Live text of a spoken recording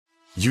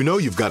You know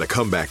you've got a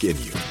comeback in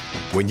you.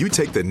 When you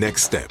take the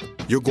next step,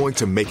 you're going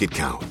to make it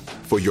count.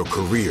 For your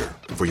career,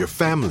 for your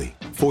family,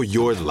 for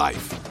your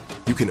life.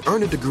 You can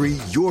earn a degree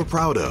you're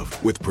proud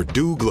of with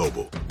Purdue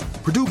Global.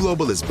 Purdue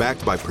Global is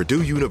backed by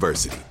Purdue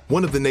University,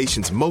 one of the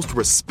nation's most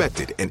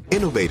respected and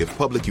innovative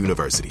public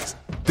universities.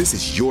 This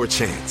is your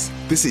chance.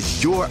 This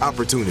is your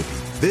opportunity.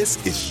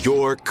 This is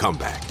your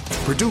comeback.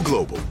 Purdue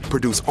Global,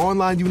 Purdue's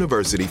online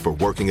university for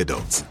working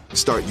adults.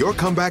 Start your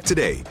comeback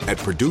today at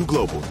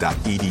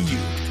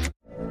purdueglobal.edu.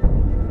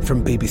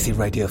 From BBC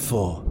Radio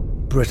 4,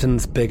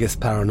 Britain's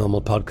biggest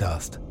paranormal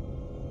podcast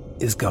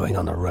is going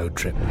on a road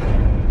trip.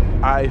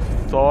 I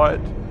thought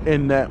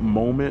in that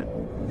moment,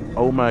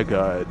 oh my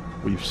God,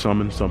 we've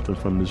summoned something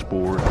from this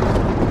board.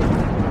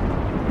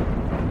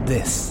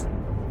 This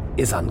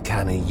is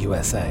Uncanny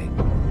USA.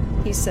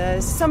 He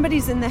says,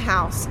 somebody's in the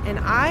house, and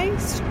I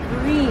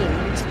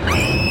screamed.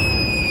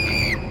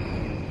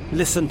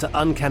 Listen to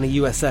Uncanny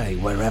USA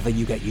wherever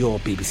you get your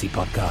BBC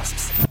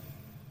podcasts,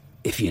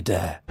 if you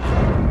dare.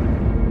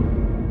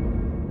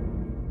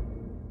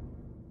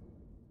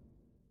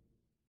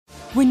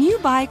 When you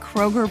buy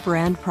Kroger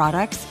brand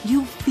products,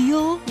 you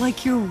feel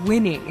like you're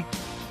winning.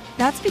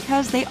 That's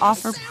because they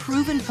offer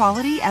proven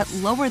quality at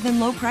lower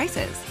than low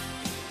prices.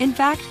 In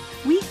fact,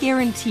 we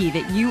guarantee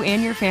that you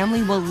and your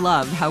family will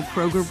love how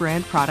Kroger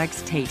brand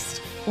products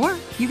taste, or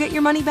you get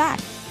your money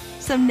back.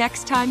 So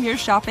next time you're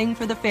shopping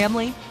for the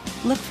family,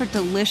 look for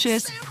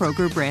delicious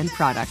Kroger brand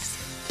products,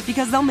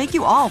 because they'll make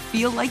you all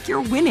feel like you're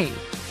winning.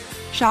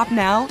 Shop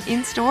now,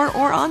 in-store,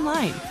 or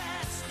online.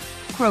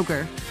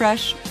 Kroger,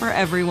 fresh for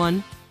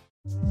everyone.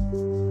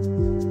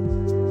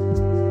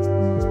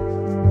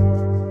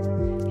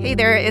 Hey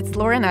there, it's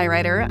Laura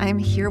Nyrider. I'm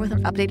here with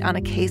an update on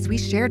a case we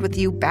shared with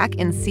you back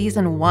in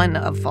Season 1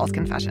 of False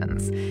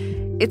Confessions.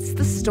 It's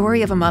the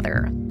story of a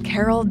mother,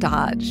 Carol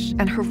Dodge,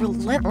 and her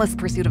relentless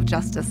pursuit of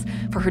justice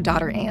for her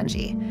daughter,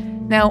 Angie.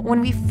 Now, when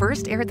we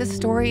first aired this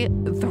story,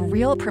 the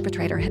real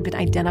perpetrator had been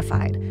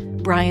identified,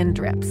 Brian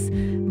Drips.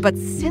 But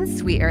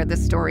since we aired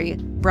this story,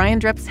 Brian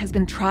Drips has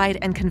been tried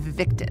and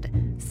convicted,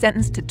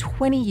 sentenced to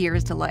 20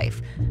 years to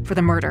life for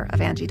the murder of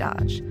Angie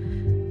Dodge.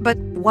 But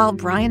while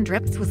Brian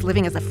Drips was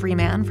living as a free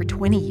man for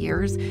 20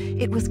 years,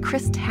 it was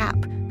Chris Tapp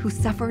who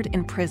suffered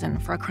in prison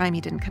for a crime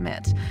he didn't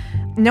commit.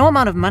 No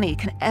amount of money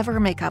can ever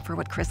make up for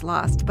what Chris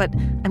lost, but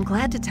I'm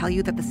glad to tell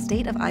you that the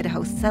state of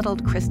Idaho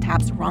settled Chris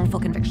Tapp's wrongful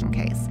conviction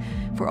case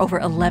for over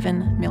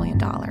 $11 million.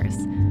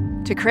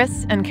 To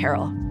Chris and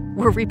Carol,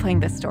 we're replaying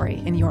this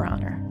story in your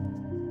honor.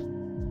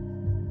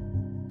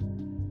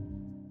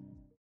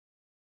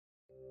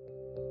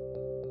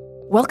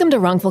 Welcome to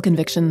Wrongful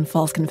Conviction,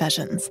 False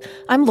Confessions.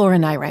 I'm Laura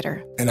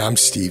Nyrider. And I'm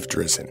Steve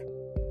Drizzen.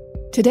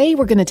 Today,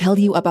 we're going to tell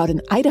you about an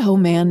Idaho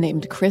man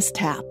named Chris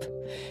Tapp.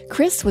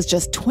 Chris was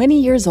just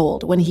 20 years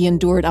old when he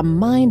endured a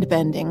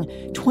mind-bending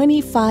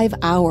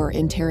 25-hour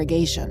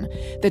interrogation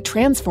that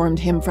transformed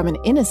him from an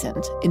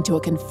innocent into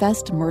a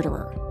confessed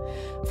murderer.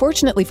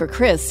 Fortunately for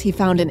Chris, he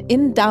found an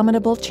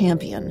indomitable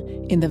champion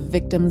in the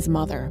victim's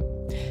mother.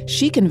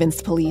 She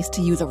convinced police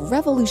to use a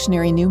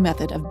revolutionary new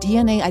method of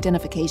DNA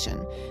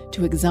identification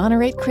to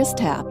exonerate Chris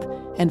Tapp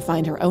and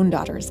find her own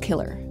daughter's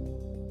killer.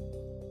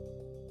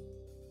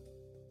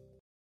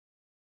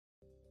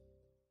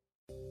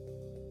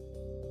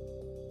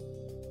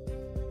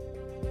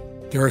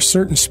 There are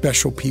certain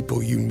special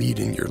people you meet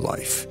in your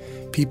life.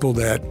 People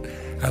that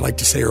I like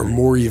to say are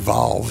more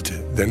evolved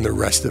than the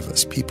rest of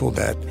us. People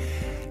that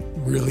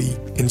really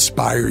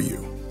inspire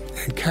you.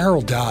 And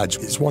Carol Dodge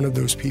is one of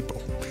those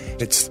people.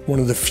 It's one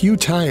of the few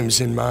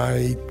times in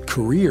my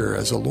career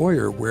as a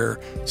lawyer where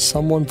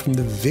someone from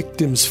the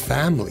victim's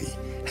family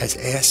has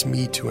asked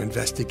me to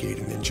investigate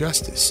an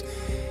injustice.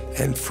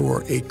 And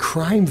for a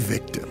crime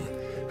victim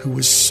who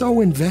was so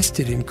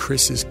invested in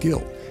Chris's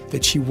guilt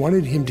that she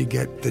wanted him to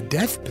get the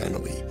death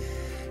penalty,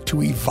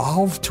 to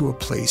evolve to a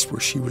place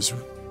where she was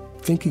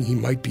thinking he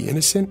might be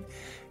innocent,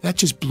 that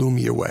just blew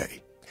me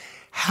away.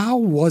 How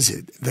was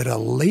it that a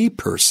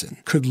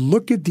layperson could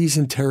look at these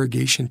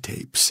interrogation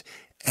tapes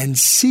and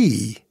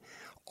see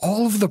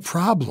all of the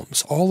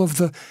problems, all of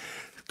the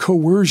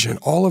coercion,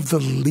 all of the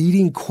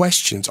leading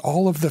questions,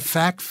 all of the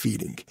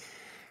fact-feeding,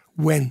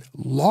 when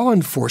law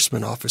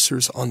enforcement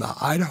officers on the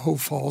Idaho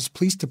Falls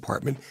Police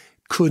Department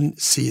couldn't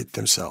see it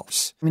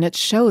themselves? I mean, it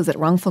shows that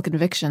wrongful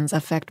convictions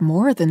affect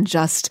more than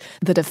just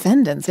the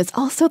defendants. It's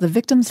also the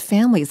victims'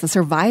 families, the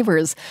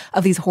survivors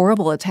of these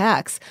horrible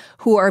attacks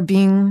who are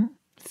being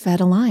fed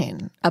a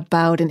line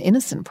about an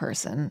innocent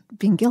person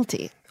being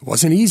guilty. It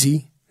wasn't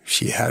easy.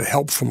 She had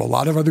help from a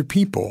lot of other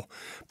people,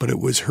 but it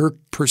was her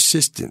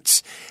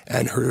persistence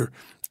and her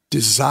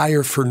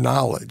desire for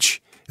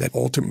knowledge that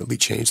ultimately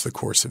changed the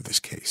course of this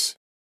case.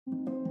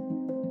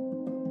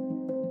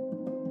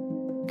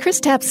 Chris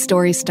Tapp's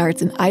story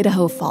starts in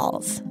Idaho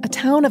Falls, a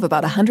town of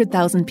about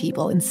 100,000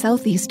 people in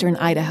southeastern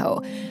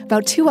Idaho,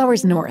 about 2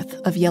 hours north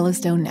of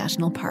Yellowstone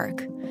National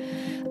Park.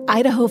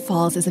 Idaho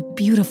Falls is a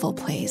beautiful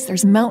place.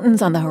 There's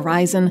mountains on the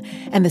horizon,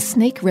 and the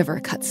Snake River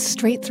cuts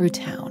straight through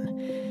town.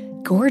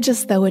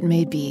 Gorgeous though it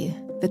may be,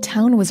 the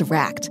town was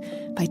racked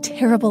by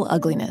terrible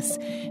ugliness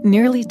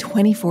nearly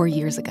 24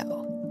 years ago.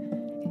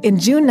 In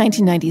June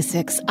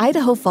 1996,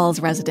 Idaho Falls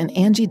resident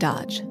Angie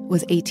Dodge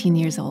was 18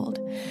 years old.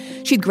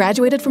 She'd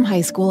graduated from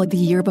high school the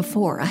year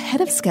before, ahead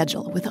of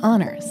schedule with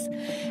honors,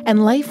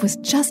 and life was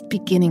just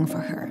beginning for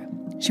her.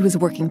 She was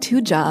working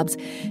 2 jobs,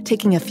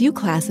 taking a few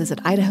classes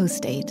at Idaho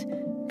State,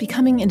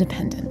 becoming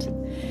independent.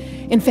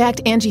 In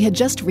fact, Angie had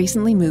just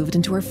recently moved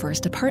into her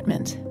first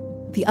apartment,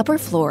 the upper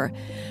floor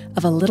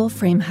of a little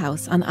frame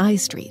house on I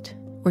Street,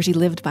 where she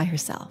lived by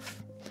herself.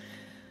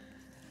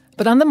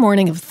 But on the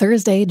morning of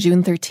Thursday,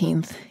 June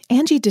 13th,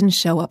 Angie didn't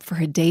show up for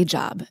her day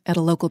job at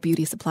a local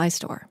beauty supply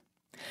store.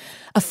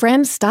 A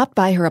friend stopped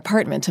by her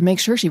apartment to make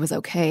sure she was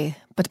okay,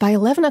 but by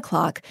 11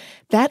 o'clock,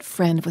 that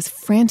friend was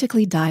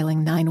frantically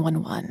dialing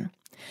 911.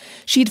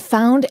 She'd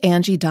found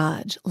Angie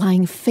Dodge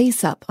lying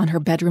face up on her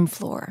bedroom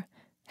floor,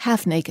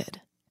 half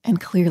naked and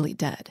clearly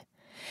dead.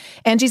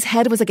 Angie's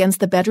head was against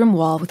the bedroom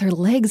wall with her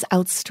legs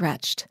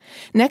outstretched.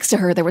 Next to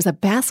her, there was a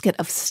basket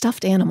of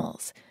stuffed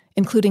animals,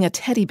 including a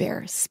teddy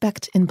bear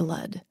specked in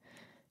blood.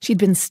 She'd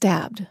been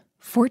stabbed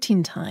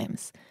 14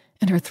 times,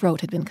 and her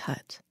throat had been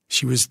cut.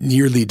 She was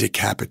nearly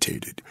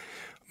decapitated.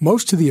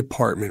 Most of the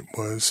apartment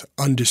was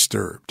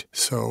undisturbed,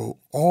 so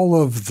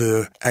all of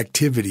the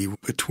activity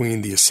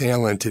between the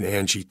assailant and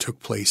Angie took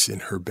place in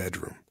her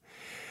bedroom.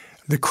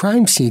 The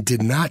crime scene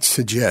did not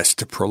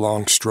suggest a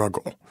prolonged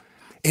struggle.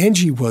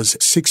 Angie was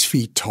 6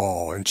 feet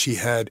tall, and she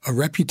had a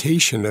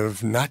reputation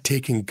of not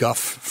taking guff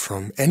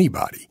from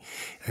anybody.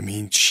 I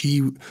mean,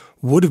 she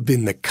would have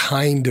been the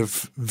kind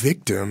of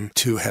victim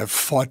to have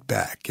fought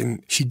back,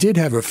 and she did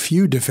have a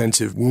few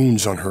defensive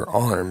wounds on her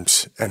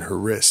arms and her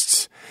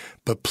wrists,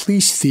 but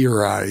police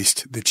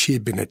theorized that she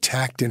had been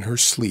attacked in her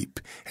sleep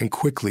and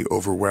quickly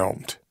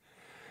overwhelmed.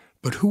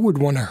 But who would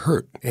want to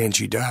hurt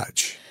Angie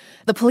Dodge?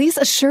 The police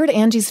assured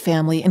Angie's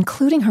family,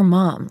 including her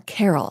mom,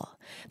 Carol,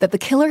 that the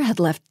killer had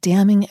left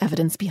damning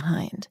evidence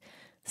behind.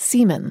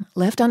 Semen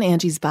left on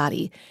Angie's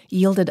body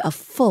yielded a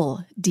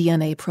full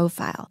DNA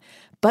profile,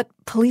 but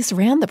police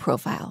ran the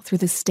profile through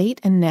the state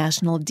and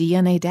national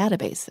DNA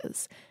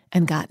databases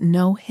and got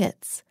no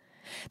hits.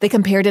 They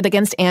compared it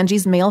against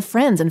Angie's male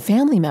friends and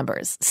family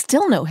members,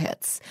 still no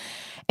hits.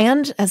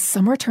 And as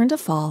summer turned to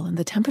fall and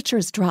the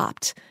temperatures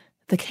dropped,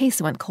 the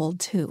case went cold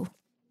too.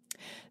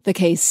 The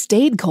case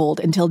stayed cold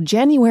until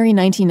January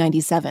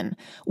 1997,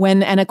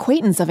 when an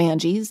acquaintance of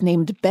Angie's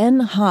named Ben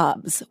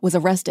Hobbs was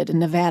arrested in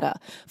Nevada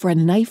for a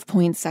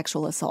knife-point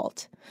sexual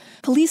assault.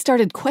 Police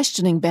started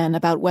questioning Ben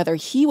about whether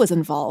he was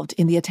involved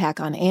in the attack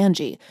on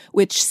Angie,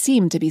 which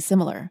seemed to be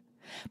similar.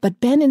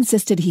 But Ben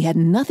insisted he had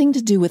nothing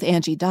to do with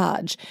Angie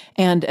Dodge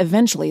and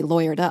eventually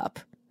lawyered up.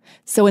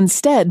 So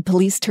instead,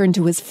 police turned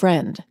to his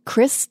friend,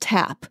 Chris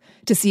Tapp,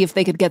 to see if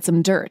they could get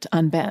some dirt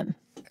on Ben.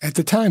 At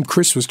the time,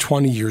 Chris was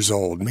 20 years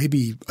old,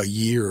 maybe a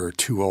year or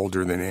two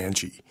older than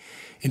Angie.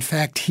 In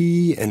fact,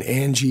 he and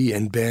Angie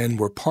and Ben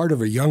were part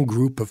of a young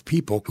group of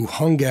people who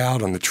hung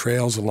out on the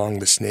trails along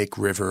the Snake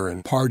River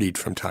and partied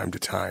from time to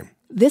time.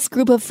 This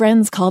group of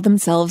friends called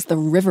themselves the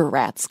River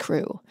Rats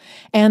crew,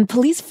 and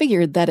police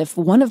figured that if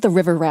one of the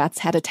River Rats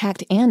had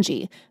attacked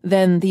Angie,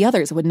 then the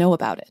others would know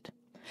about it.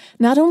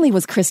 Not only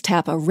was Chris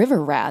Tapp a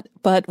river rat,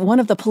 but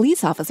one of the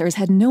police officers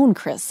had known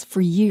Chris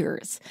for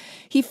years.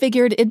 He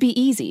figured it'd be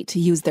easy to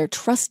use their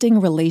trusting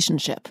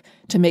relationship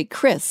to make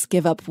Chris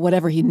give up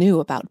whatever he knew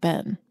about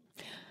Ben.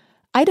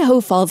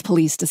 Idaho Falls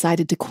police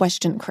decided to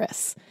question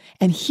Chris,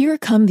 and here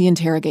come the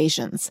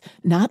interrogations.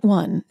 Not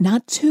 1,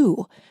 not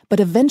 2, but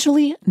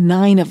eventually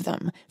 9 of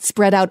them,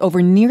 spread out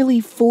over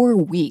nearly 4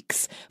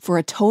 weeks for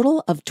a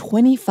total of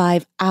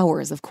 25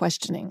 hours of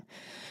questioning.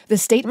 The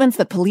statements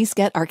that police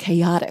get are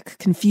chaotic,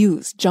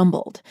 confused,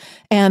 jumbled.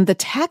 And the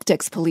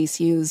tactics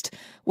police used,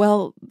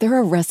 well, they're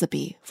a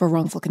recipe for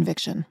wrongful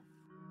conviction.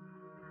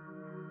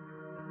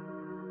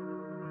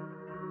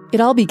 It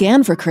all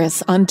began for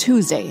Chris on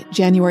Tuesday,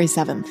 January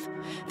 7th.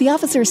 The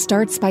officer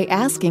starts by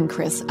asking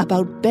Chris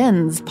about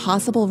Ben's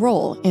possible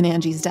role in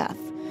Angie's death.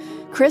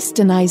 Chris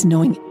denies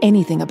knowing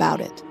anything about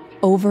it,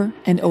 over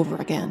and over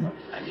again.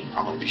 I mean,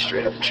 I'm going to be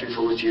straight up and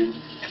truthful with you.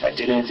 If I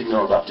did anything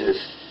know about this,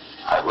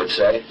 I would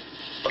say,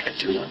 but I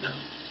do not know.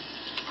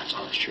 That's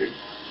all that's true.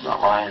 I'm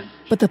not lying.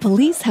 But the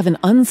police have an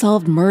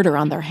unsolved murder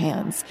on their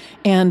hands,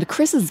 and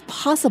Chris's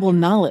possible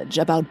knowledge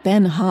about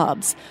Ben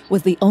Hobbs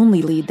was the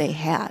only lead they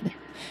had.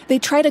 They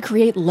try to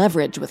create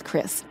leverage with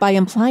Chris by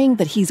implying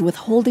that he's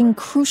withholding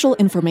crucial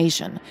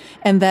information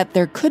and that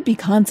there could be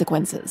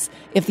consequences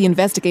if the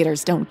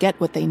investigators don't get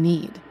what they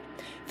need.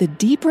 The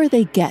deeper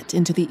they get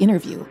into the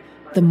interview,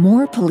 the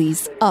more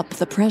police up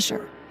the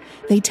pressure.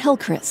 They tell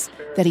Chris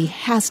that he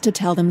has to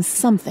tell them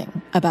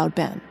something about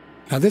Ben.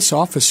 Now, this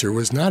officer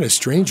was not a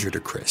stranger to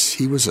Chris.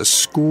 He was a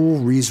school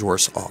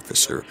resource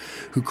officer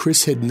who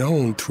Chris had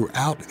known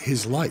throughout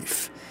his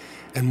life.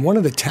 And one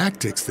of the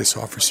tactics this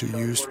officer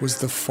used was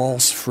the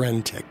false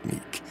friend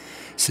technique,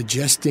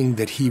 suggesting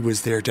that he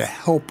was there to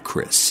help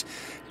Chris,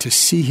 to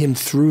see him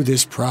through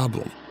this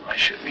problem. I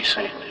shouldn't be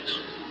saying this,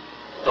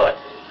 but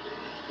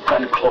I'm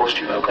kind of close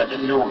to you. I've got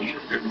to know you.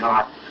 You're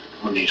not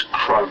one of these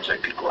crumbs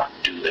that could go out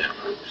and do that.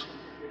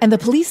 And the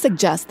police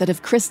suggest that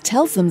if Chris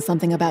tells them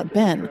something about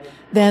Ben,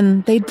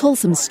 then they'd pull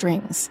some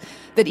strings.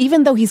 That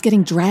even though he's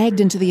getting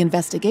dragged into the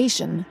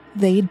investigation,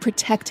 they'd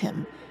protect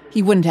him.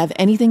 He wouldn't have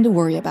anything to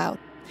worry about.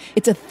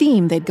 It's a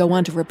theme they'd go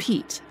on to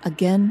repeat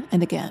again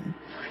and again.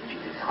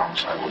 I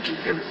promise I will do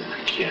everything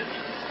I can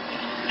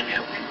to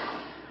help you.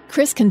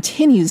 Chris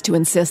continues to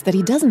insist that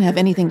he doesn't have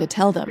anything to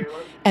tell them,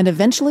 and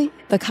eventually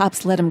the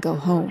cops let him go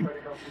home.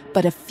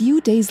 But a few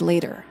days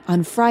later,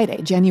 on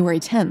Friday, January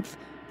 10th,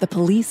 the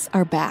police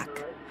are back.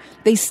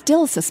 They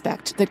still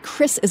suspect that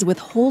Chris is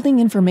withholding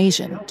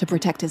information to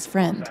protect his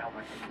friend.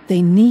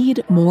 They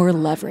need more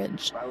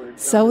leverage,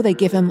 so they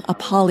give him a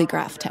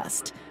polygraph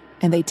test,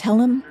 and they tell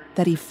him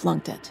that he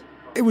flunked it.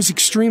 It was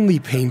extremely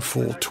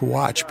painful to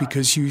watch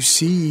because you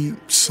see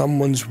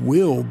someone's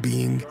will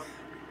being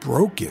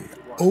broken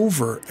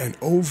over and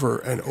over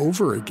and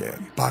over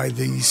again by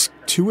these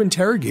two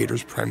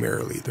interrogators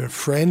primarily, the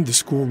friend, the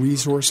school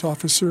resource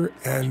officer,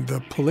 and the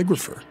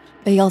polygrapher.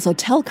 They also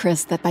tell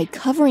Chris that by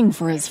covering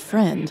for his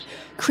friend,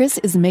 Chris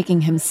is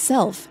making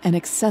himself an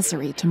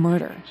accessory to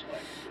murder.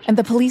 And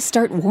the police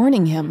start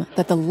warning him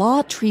that the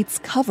law treats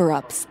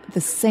cover-ups the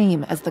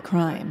same as the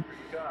crime.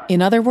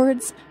 In other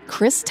words,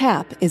 Chris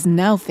Tapp is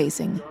now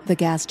facing the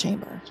gas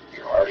chamber.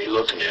 You're already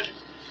looking at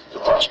the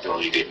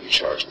possibility of getting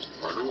charged with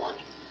murder one,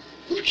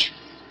 which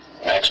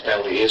max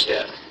penalty is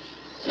death.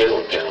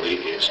 Minimum penalty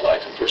is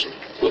life imprisonment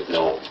with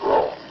no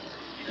parole.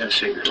 You gotta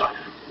save your life.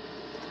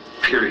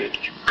 Period.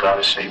 You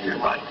gotta save your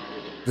life.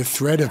 The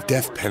threat of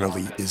death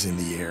penalty is in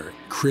the air.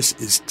 Chris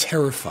is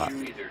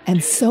terrified.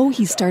 And so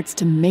he starts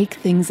to make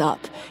things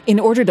up in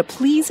order to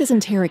please his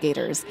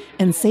interrogators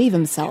and save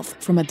himself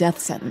from a death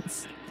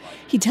sentence.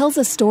 He tells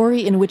a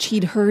story in which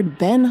he'd heard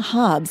Ben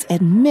Hobbs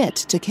admit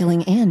to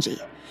killing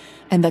Angie.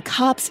 And the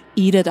cops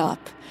eat it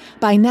up.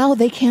 By now,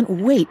 they can't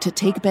wait to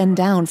take Ben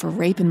down for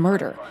rape and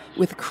murder,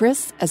 with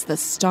Chris as the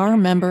star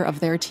member of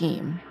their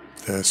team.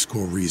 The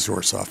school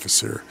resource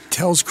officer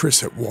tells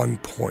Chris at one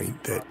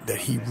point that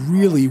he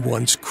really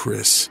wants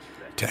Chris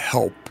to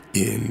help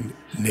in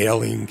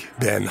nailing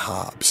Ben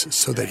Hobbs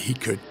so that he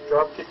could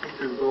Drop kicking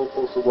through the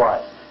goalposts of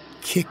life.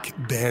 kick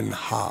Ben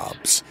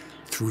Hobbs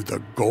through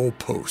the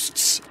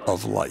goalposts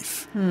of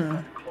life.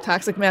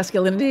 Toxic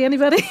masculinity,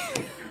 anybody?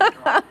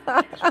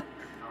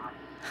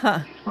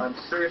 I'm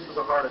serious as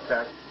a heart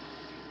attack.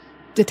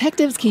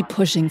 Detectives keep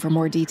pushing for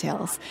more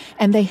details,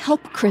 and they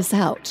help Chris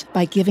out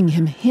by giving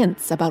him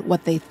hints about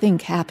what they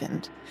think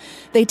happened.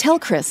 They tell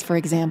Chris, for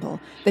example,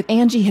 that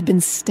Angie had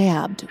been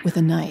stabbed with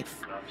a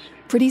knife.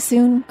 Pretty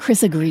soon,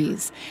 Chris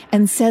agrees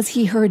and says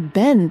he heard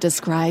Ben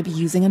describe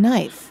using a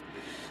knife.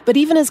 But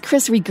even as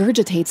Chris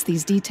regurgitates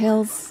these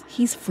details,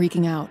 he's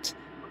freaking out,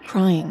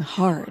 crying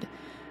hard,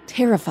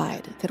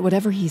 terrified that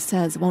whatever he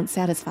says won't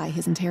satisfy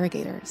his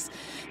interrogators,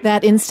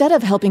 that instead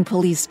of helping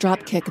police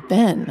dropkick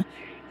Ben,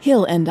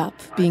 he'll end up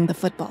being the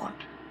football.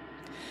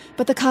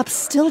 But the cops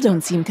still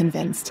don't seem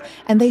convinced,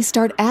 and they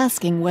start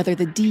asking whether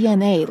the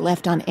DNA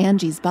left on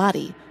Angie's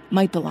body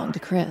might belong to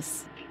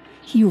Chris.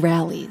 He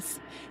rallies.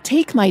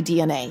 "Take my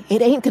DNA.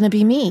 It ain't gonna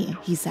be me,"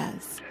 he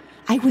says.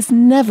 "I was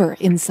never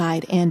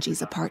inside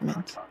Angie's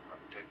apartment."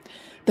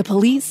 The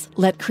police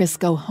let Chris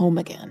go home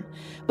again,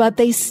 but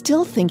they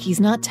still think he's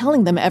not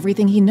telling them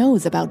everything he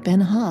knows about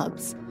Ben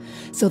Hobbs.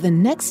 So the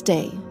next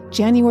day,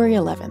 January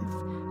 11th,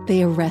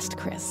 they arrest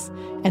Chris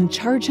and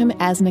charge him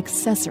as an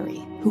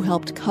accessory who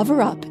helped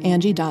cover up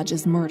Angie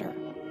Dodge's murder.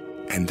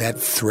 And that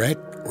threat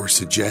or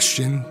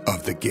suggestion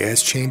of the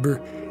gas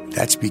chamber,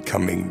 that's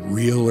becoming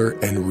realer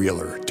and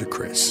realer to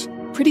Chris.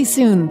 Pretty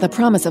soon, the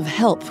promise of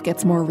help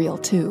gets more real,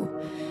 too.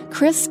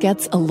 Chris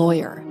gets a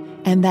lawyer,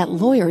 and that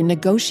lawyer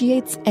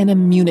negotiates an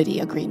immunity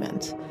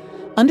agreement.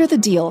 Under the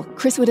deal,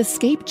 Chris would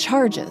escape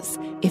charges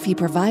if he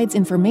provides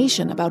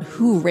information about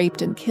who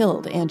raped and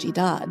killed Angie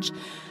Dodge.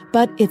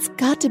 But it's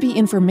got to be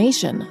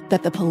information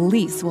that the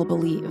police will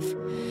believe.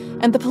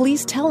 And the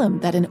police tell him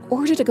that in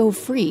order to go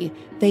free,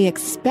 they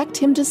expect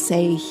him to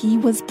say he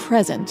was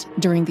present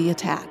during the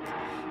attack.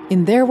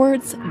 In their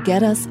words,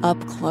 get us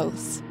up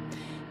close.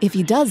 If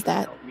he does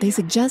that, they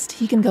suggest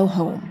he can go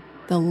home.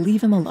 They'll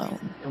leave him alone.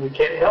 And we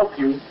can't help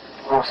you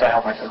unless I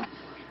help myself.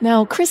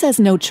 Now, Chris has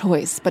no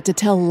choice but to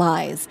tell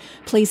lies,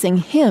 placing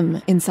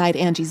him inside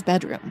Angie's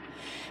bedroom.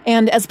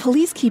 And as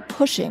police keep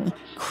pushing,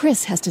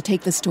 Chris has to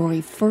take the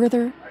story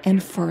further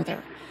and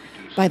further.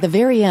 By the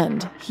very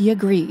end, he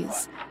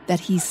agrees that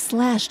he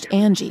slashed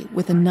Angie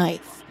with a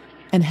knife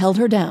and held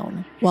her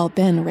down while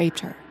Ben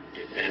raped her.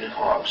 Did Ben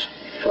Hobbs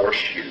force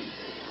you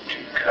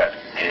to cut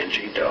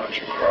Angie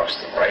Dodge across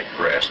the right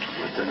breast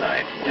with the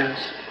knife? Yes.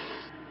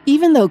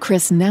 Even though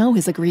Chris now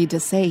has agreed to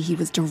say he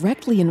was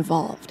directly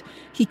involved,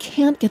 he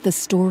can't get the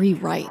story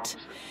right.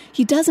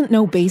 He doesn't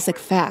know basic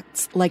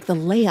facts like the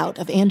layout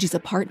of Angie's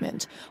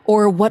apartment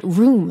or what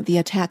room the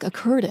attack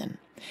occurred in.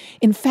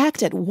 In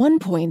fact, at one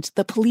point,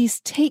 the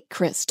police take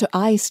Chris to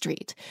I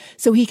Street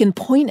so he can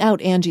point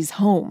out Angie's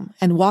home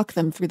and walk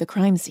them through the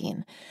crime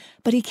scene.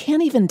 But he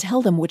can't even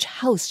tell them which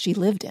house she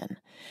lived in.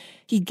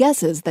 He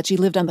guesses that she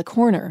lived on the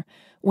corner,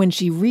 when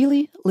she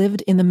really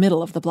lived in the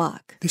middle of the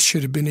block. This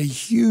should have been a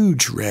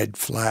huge red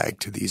flag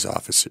to these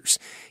officers.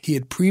 He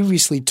had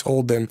previously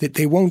told them that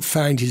they won't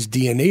find his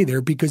DNA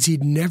there because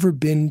he'd never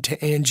been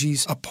to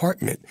Angie's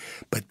apartment.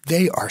 But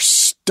they are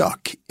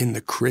stuck in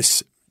the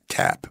Chris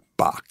Tapp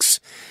box,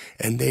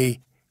 and they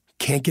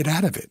can't get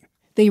out of it.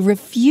 They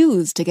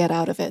refuse to get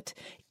out of it,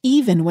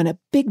 even when a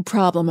big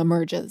problem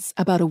emerges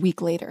about a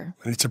week later.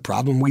 And it's a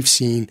problem we've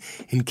seen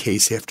in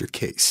case after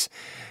case.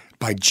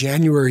 By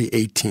January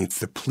 18th,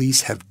 the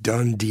police have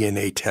done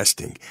DNA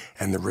testing,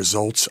 and the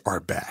results are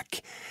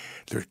back.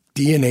 The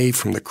DNA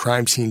from the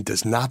crime scene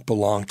does not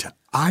belong to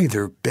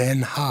either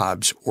Ben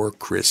Hobbs or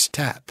Chris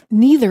Tapp.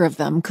 Neither of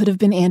them could have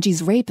been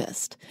Angie's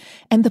rapist,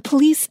 and the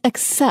police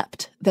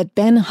accept that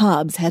Ben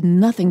Hobbs had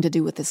nothing to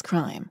do with this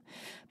crime.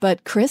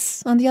 But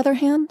Chris, on the other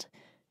hand,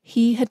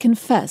 he had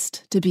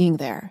confessed to being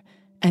there,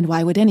 and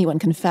why would anyone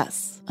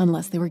confess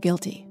unless they were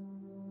guilty?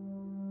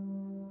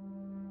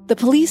 The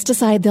police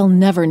decide they'll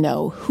never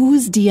know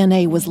whose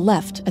DNA was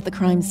left at the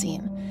crime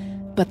scene,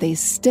 but they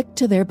stick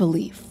to their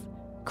belief.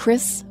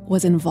 Chris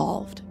was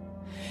involved.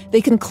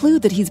 They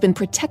conclude that he's been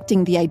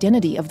protecting the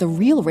identity of the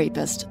real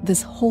rapist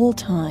this whole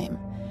time.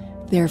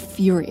 They're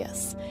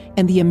furious,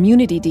 and the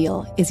immunity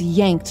deal is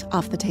yanked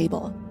off the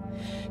table.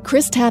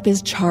 Chris Tapp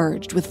is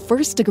charged with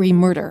first-degree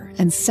murder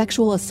and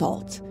sexual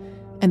assault,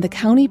 and the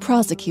county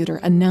prosecutor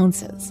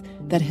announces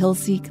that he'll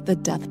seek the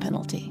death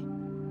penalty.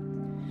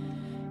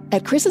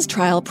 At Chris's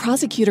trial,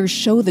 prosecutors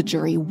show the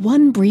jury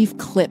one brief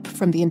clip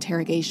from the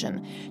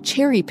interrogation,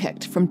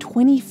 cherry-picked from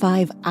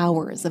 25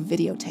 hours of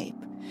videotape.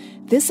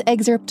 This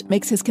excerpt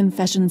makes his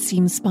confession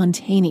seem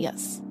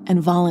spontaneous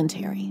and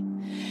voluntary.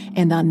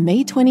 And on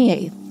May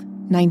 28th,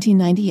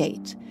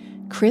 1998,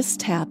 Chris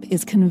Tapp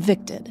is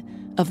convicted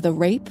of the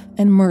rape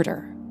and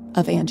murder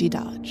of Angie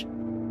Dodge.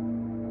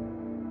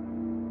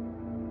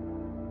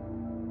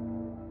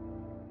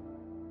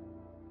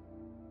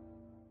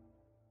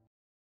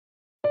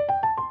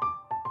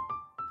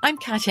 I'm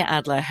Katya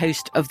Adler,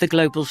 host of The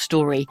Global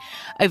Story.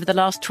 Over the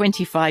last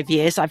 25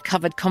 years, I've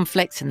covered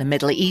conflicts in the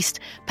Middle East,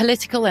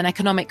 political and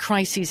economic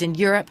crises in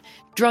Europe,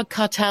 drug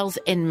cartels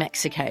in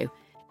Mexico.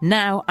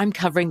 Now I'm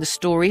covering the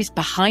stories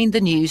behind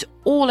the news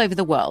all over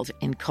the world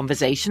in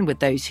conversation with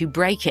those who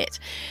break it.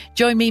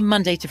 Join me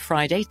Monday to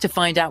Friday to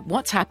find out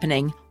what's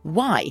happening,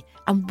 why,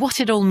 and what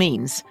it all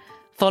means.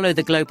 Follow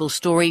The Global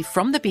Story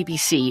from the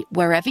BBC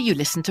wherever you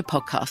listen to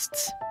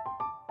podcasts.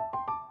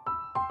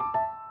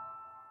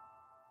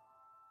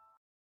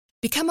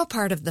 Become a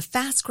part of the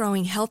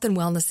fast-growing health and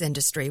wellness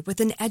industry with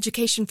an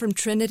education from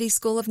Trinity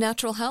School of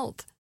Natural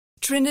Health.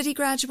 Trinity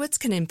graduates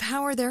can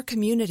empower their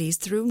communities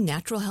through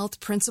natural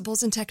health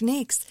principles and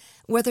techniques,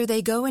 whether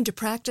they go into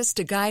practice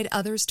to guide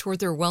others toward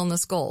their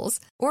wellness goals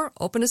or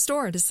open a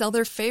store to sell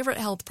their favorite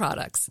health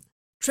products.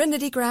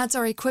 Trinity grads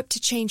are equipped to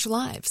change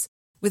lives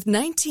with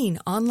 19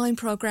 online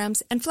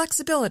programs and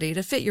flexibility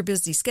to fit your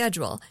busy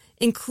schedule,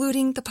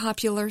 including the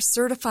popular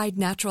Certified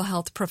Natural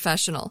Health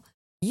Professional.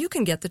 You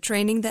can get the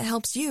training that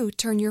helps you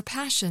turn your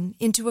passion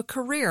into a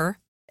career.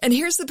 And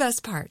here's the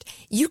best part.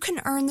 You can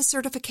earn the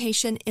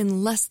certification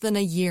in less than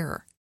a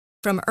year.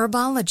 From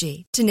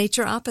herbology to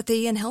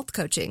naturopathy and health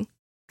coaching,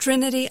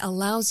 Trinity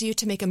allows you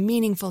to make a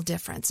meaningful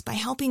difference by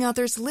helping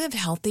others live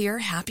healthier,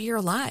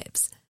 happier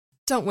lives.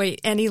 Don't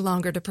wait any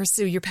longer to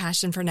pursue your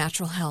passion for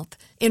natural health.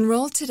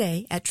 Enroll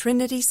today at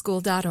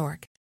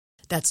trinityschool.org.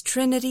 That's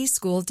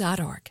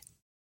trinityschool.org.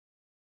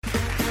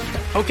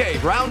 Okay,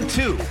 round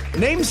two.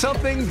 Name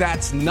something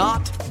that's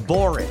not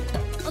boring.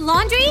 A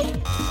laundry?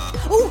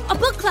 Ooh, a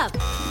book club.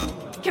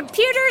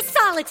 Computer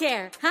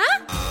solitaire,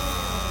 huh?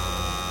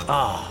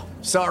 Ah,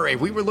 sorry,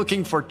 we were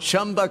looking for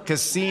Chumba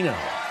Casino.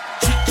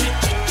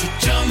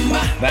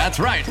 That's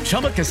right,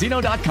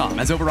 ChumbaCasino.com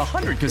has over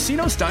 100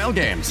 casino-style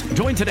games.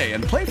 Join today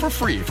and play for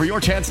free for your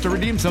chance to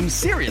redeem some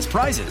serious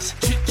prizes.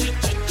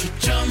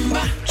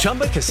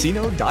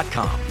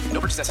 ChumbaCasino.com. No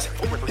purchase necessary.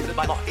 Void where prohibited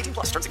by law.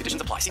 18+ terms and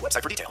conditions apply. See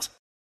website for details.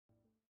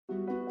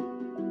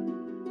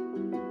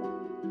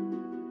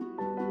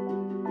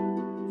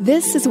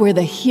 This is where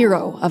the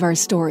hero of our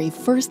story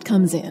first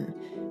comes in.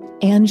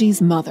 Angie's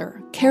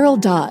mother, Carol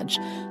Dodge,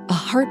 a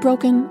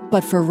heartbroken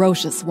but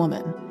ferocious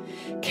woman.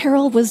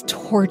 Carol was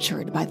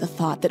tortured by the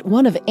thought that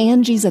one of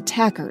Angie's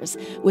attackers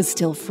was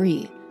still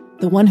free,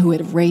 the one who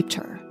had raped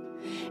her.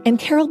 And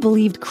Carol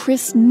believed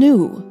Chris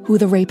knew who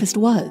the rapist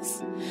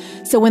was.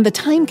 So when the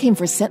time came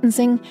for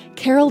sentencing,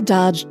 Carol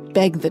Dodge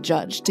begged the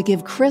judge to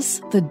give Chris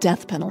the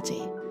death penalty.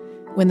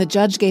 When the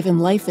judge gave him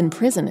life in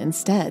prison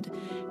instead,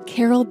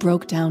 Carol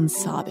broke down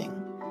sobbing.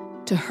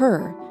 To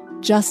her,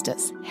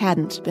 justice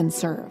hadn't been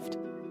served.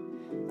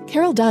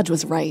 Carol Dodge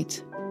was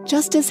right.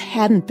 Justice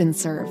hadn't been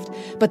served,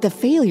 but the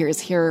failures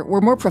here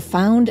were more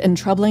profound and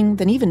troubling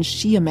than even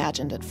she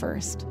imagined at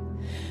first.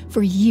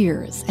 For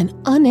years, an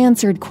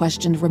unanswered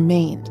question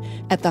remained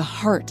at the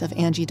heart of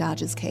Angie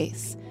Dodge's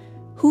case.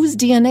 Whose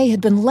DNA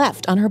had been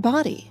left on her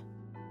body?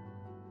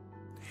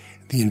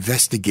 The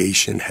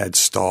investigation had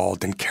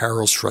stalled, and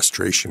Carol's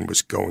frustration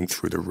was going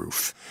through the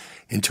roof.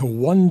 Until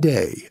one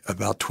day,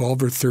 about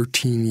 12 or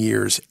 13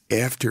 years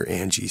after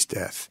Angie's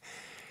death,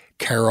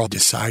 Carol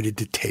decided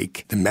to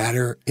take the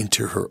matter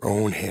into her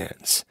own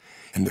hands.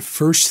 And the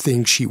first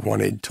thing she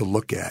wanted to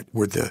look at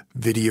were the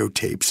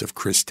videotapes of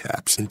Chris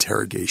Tapp's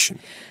interrogation.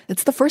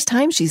 It's the first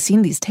time she's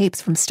seen these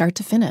tapes from start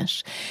to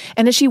finish.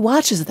 And as she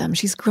watches them,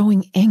 she's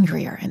growing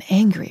angrier and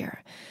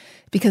angrier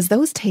because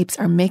those tapes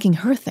are making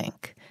her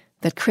think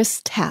that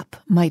Chris Tapp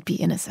might be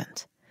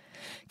innocent.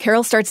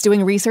 Carol starts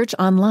doing research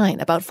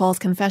online about false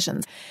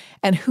confessions,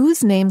 and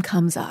whose name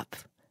comes up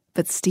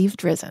but Steve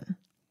Drizin.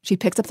 She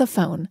picks up the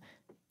phone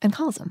and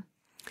calls him.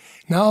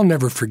 Now, I'll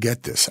never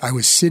forget this. I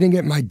was sitting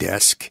at my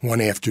desk one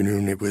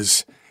afternoon. It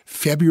was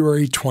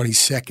February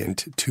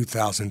 22nd,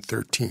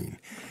 2013.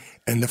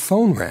 And the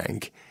phone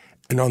rang,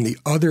 and on the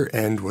other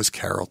end was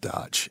Carol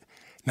Dodge.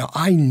 Now,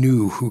 I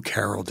knew who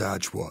Carol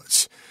Dodge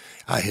was.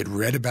 I had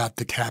read about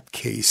the Tapp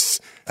case.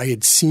 I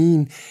had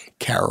seen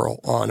Carol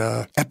on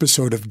an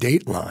episode of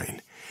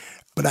Dateline.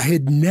 But I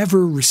had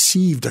never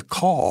received a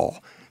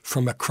call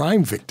from a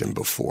crime victim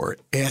before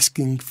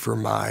asking for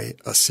my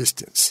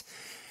assistance.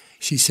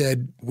 She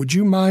said, "Would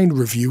you mind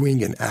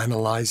reviewing and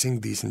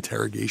analyzing these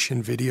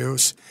interrogation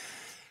videos?"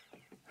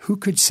 Who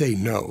could say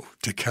no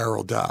to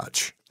Carol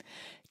Dodge?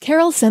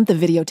 Carol sent the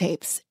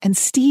videotapes, and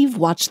Steve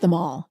watched them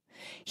all.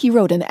 He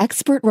wrote an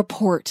expert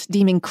report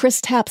deeming Chris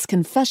Tapp's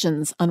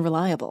confessions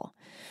unreliable.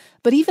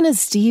 But even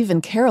as Steve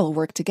and Carol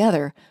worked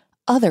together,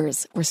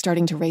 others were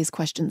starting to raise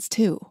questions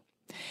too.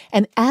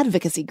 An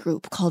advocacy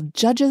group called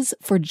Judges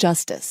for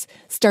Justice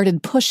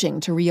started pushing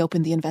to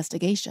reopen the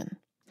investigation.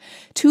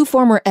 2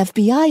 former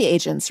FBI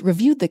agents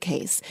reviewed the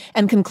case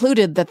and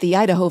concluded that the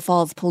Idaho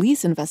Falls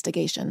police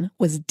investigation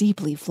was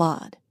deeply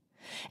flawed.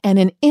 And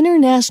an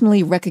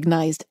internationally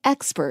recognized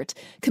expert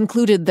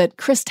concluded that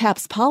Chris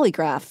Tapp's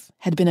polygraph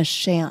had been a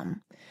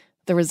sham.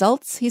 The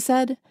results, he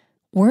said,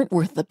 weren't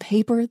worth the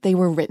paper they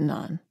were written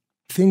on.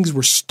 Things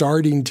were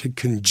starting to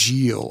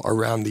congeal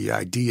around the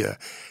idea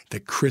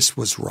that Chris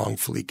was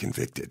wrongfully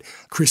convicted.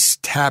 Chris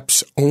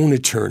Tapp's own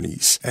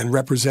attorneys and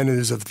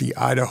representatives of the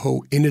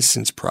Idaho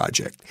Innocence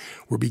Project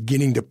were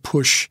beginning to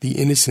push the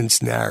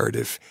innocence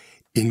narrative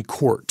in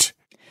court.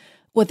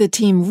 What the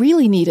team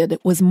really needed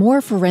was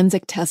more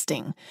forensic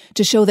testing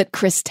to show that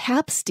Chris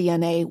Tapp's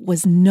DNA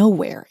was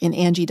nowhere in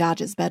Angie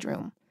Dodge's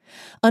bedroom.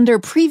 Under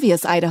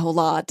previous Idaho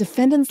law,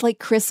 defendants like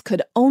Chris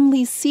could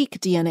only seek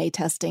DNA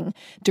testing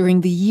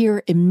during the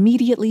year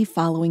immediately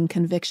following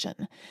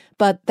conviction.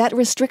 But that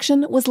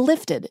restriction was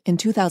lifted in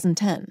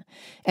 2010,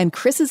 and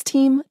Chris's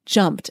team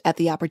jumped at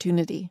the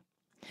opportunity.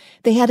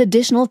 They had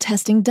additional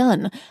testing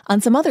done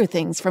on some other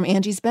things from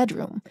Angie's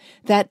bedroom,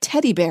 that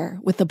teddy bear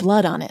with the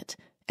blood on it,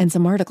 and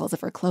some articles of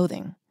her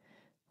clothing.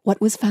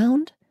 What was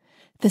found?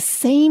 The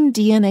same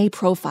DNA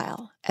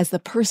profile as the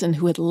person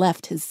who had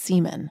left his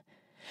semen.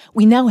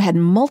 We now had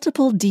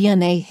multiple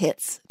DNA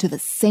hits to the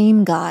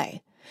same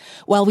guy.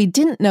 While we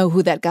didn't know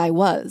who that guy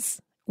was,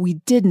 we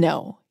did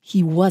know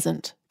he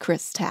wasn't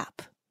Chris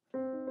Tapp.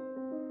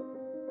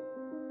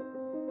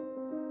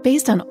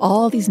 Based on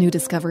all these new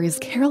discoveries,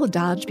 Carol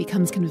Dodge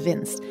becomes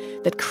convinced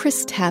that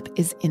Chris Tapp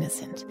is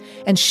innocent,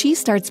 and she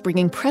starts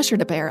bringing pressure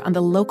to bear on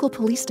the local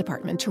police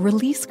department to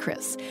release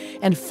Chris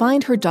and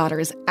find her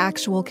daughter's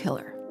actual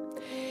killer.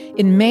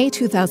 In May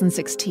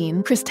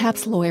 2016, Chris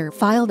Tapp's lawyer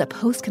filed a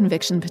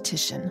post-conviction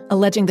petition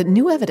alleging that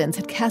new evidence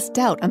had cast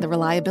doubt on the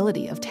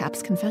reliability of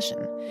Tapp's confession.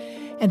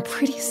 And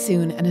pretty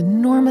soon, an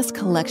enormous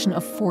collection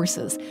of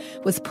forces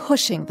was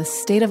pushing the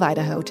state of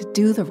Idaho to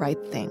do the right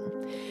thing.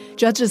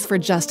 Judges for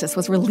Justice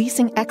was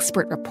releasing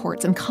expert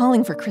reports and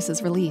calling for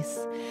Chris's release.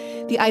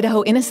 The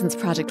Idaho Innocence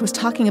Project was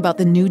talking about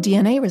the new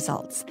DNA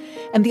results.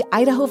 And the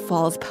Idaho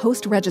Falls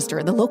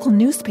Post-Register, the local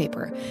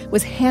newspaper,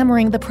 was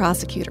hammering the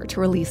prosecutor to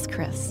release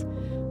Chris.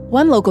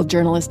 One local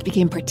journalist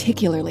became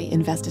particularly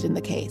invested in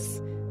the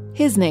case.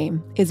 His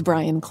name is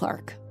Brian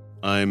Clark.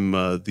 I'm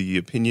the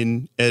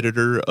opinion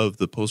editor of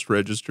the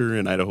Post-Register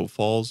in Idaho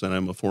Falls, and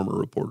I'm a former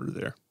reporter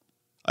there.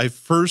 I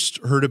first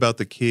heard about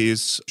the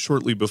case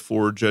shortly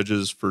before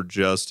Judges for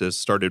Justice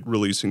started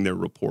releasing their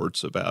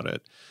reports about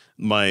it.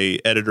 My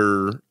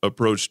editor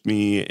approached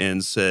me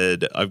and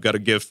said, "I've got a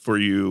gift for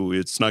you.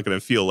 It's not going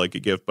to feel like a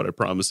gift, but I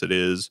promise it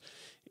is."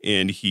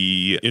 And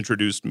he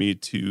introduced me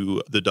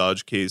to the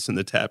Dodge case and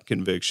the Tapp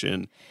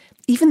conviction.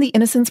 Even the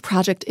Innocence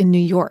Project in New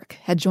York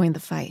had joined the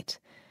fight.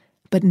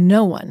 But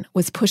no one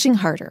was pushing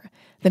harder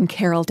than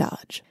Carol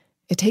Dodge.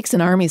 It takes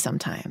an army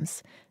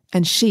sometimes,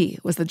 and she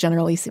was the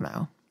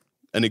generalissimo.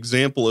 An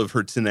example of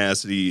her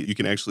tenacity you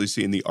can actually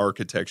see in the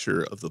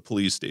architecture of the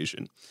police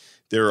station.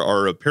 There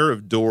are a pair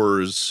of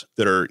doors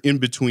that are in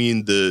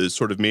between the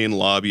sort of main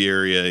lobby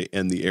area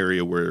and the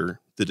area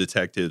where the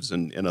detectives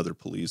and other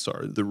police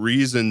are. The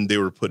reason they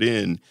were put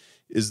in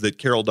is that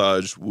Carol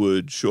Dodge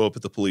would show up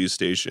at the police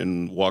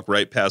station, walk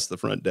right past the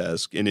front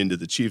desk and into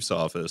the chief's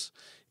office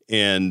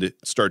and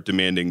start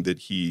demanding that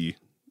he,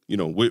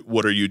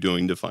 what are you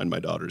doing to find my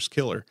daughter's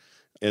killer?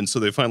 And so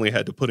they finally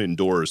had to put in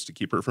doors to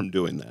keep her from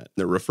doing that.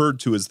 They're referred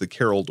to as the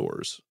Carroll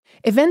doors.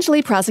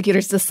 Eventually,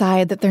 prosecutors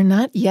decide that they're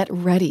not yet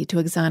ready to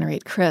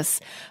exonerate Chris,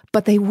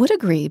 but they would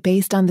agree,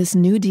 based on this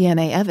new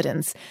DNA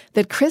evidence,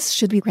 that Chris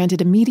should be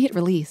granted immediate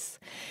release.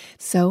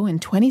 So in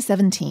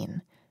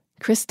 2017,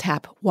 Chris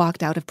Tapp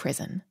walked out of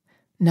prison,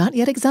 not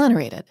yet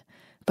exonerated,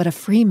 but a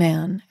free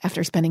man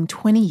after spending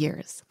 20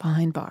 years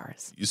behind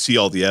bars. You see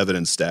all the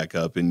evidence stack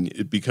up, and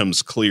it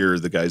becomes clear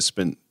the guy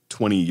spent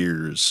 20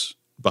 years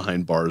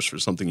behind bars for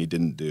something he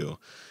didn't do.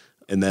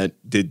 And that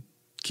did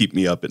keep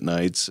me up at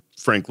nights.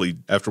 Frankly,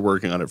 after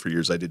working on it for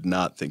years, I did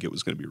not think it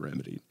was going to be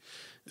remedied.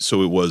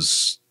 So it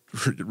was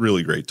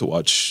really great to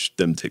watch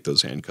them take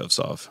those handcuffs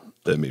off.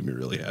 That made me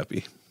really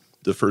happy.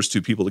 The first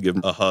two people to give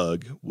him a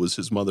hug was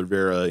his mother,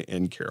 Vera,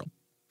 and Carol.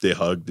 They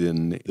hugged,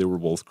 and they were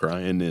both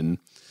crying, and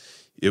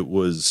it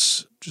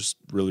was just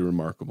really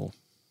remarkable.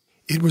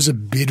 It was a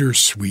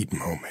bittersweet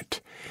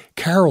moment.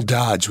 Carol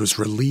Dodge was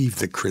relieved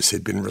that Chris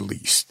had been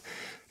released,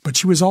 but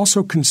she was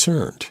also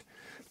concerned.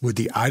 Would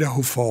the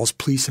Idaho Falls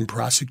police and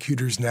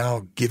prosecutors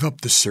now give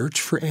up the search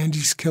for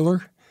Angie's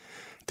killer?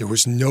 There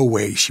was no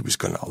way she was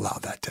going to allow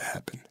that to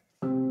happen.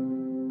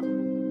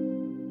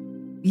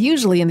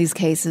 Usually in these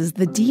cases,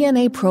 the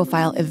DNA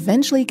profile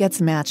eventually gets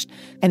matched,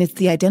 and it's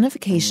the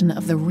identification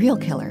of the real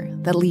killer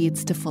that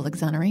leads to full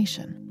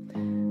exoneration.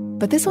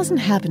 But this wasn't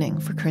happening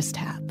for Chris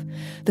Tapp.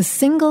 The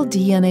single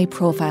DNA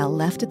profile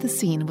left at the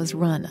scene was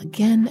run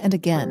again and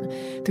again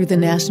through the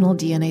National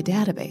DNA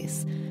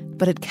Database,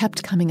 but it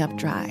kept coming up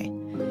dry.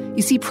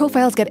 You see,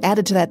 profiles get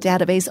added to that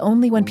database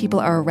only when people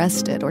are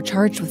arrested or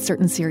charged with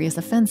certain serious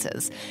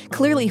offenses.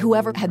 Clearly,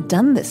 whoever had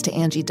done this to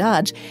Angie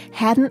Dodge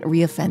hadn't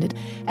reoffended,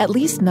 at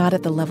least not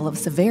at the level of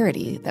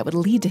severity that would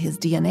lead to his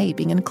DNA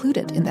being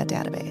included in that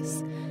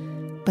database.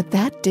 But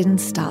that didn't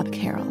stop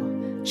Carol.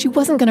 She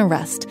wasn't going to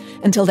rest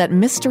until that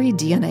mystery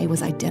DNA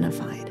was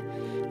identified.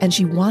 And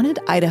she wanted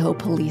Idaho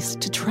police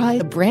to try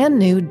a brand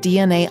new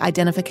DNA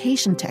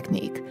identification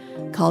technique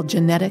called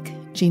genetic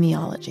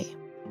genealogy.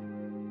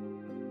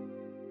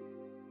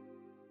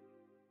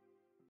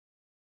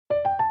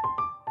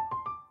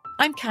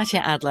 I'm Katya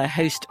Adler,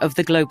 host of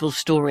The Global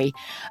Story.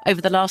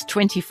 Over the last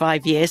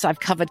 25 years, I've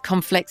covered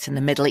conflicts in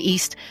the Middle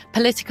East,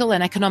 political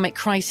and economic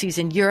crises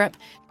in Europe,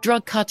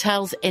 drug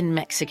cartels in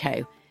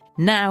Mexico.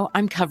 Now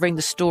I'm covering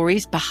the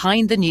stories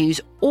behind the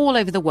news all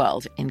over the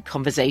world in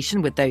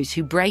conversation with those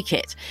who break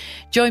it.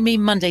 Join me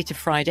Monday to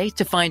Friday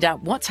to find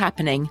out what's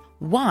happening,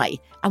 why,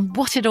 and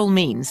what it all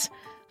means.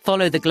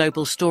 Follow The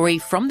Global Story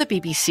from the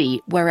BBC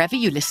wherever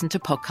you listen to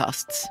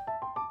podcasts.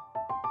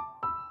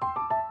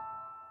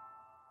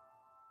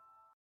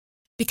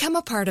 Become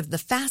a part of the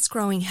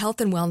fast-growing health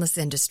and wellness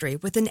industry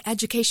with an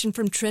education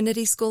from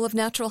Trinity School of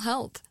Natural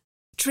Health.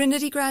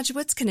 Trinity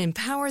graduates can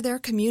empower their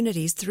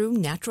communities through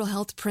natural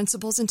health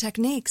principles and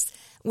techniques,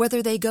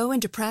 whether they go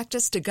into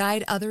practice to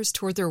guide others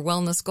toward their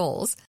wellness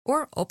goals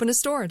or open a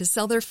store to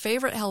sell their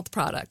favorite health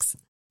products.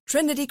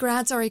 Trinity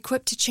grads are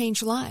equipped to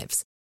change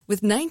lives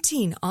with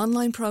 19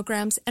 online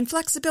programs and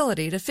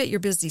flexibility to fit your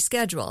busy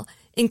schedule,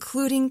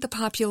 including the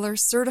popular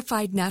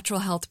Certified Natural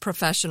Health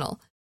Professional.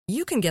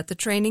 You can get the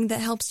training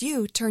that helps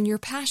you turn your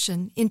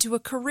passion into a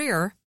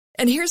career.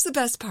 And here's the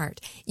best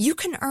part. You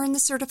can earn the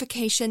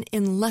certification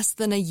in less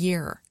than a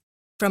year.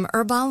 From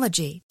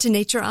herbology to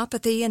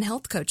naturopathy and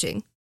health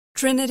coaching,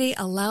 Trinity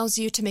allows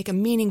you to make a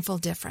meaningful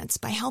difference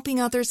by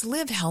helping others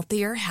live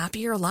healthier,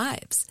 happier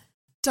lives.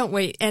 Don't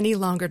wait any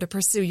longer to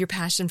pursue your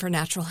passion for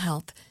natural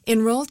health.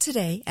 Enroll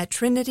today at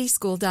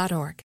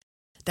trinityschool.org.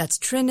 That's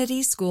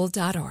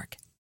trinityschool.org.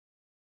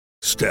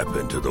 Step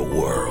into the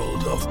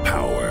world of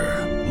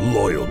power,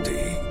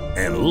 loyalty,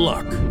 and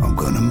luck. I'm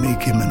gonna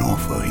make him an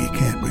offer he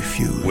can't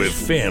refuse. With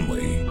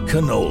family,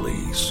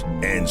 cannolis,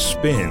 and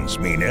spins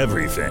mean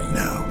everything.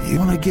 Now, you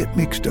wanna get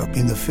mixed up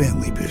in the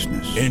family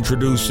business.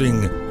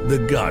 Introducing The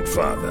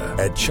Godfather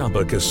at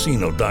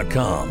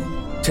ChumbaCasino.com.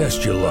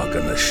 Test your luck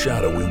in the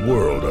shadowy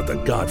world of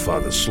The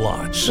Godfather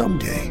slot.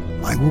 Someday,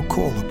 I will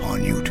call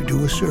upon you to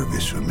do a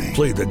service for me.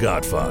 Play The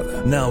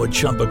Godfather, now at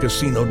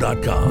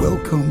ChumbaCasino.com.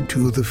 Welcome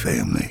to the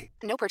family.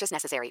 No purchase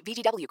necessary.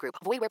 VGW Group.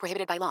 Void where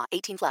prohibited by law.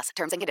 18 plus.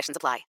 Terms and conditions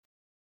apply.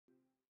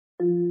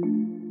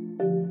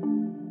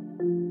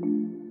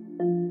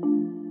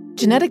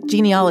 Genetic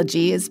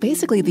genealogy is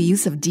basically the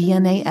use of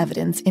DNA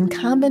evidence in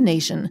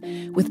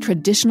combination with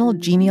traditional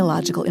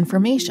genealogical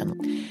information.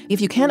 If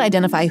you can't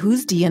identify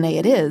whose DNA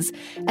it is,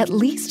 at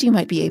least you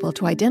might be able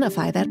to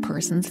identify that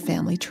person's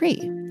family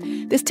tree.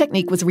 This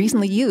technique was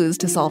recently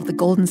used to solve the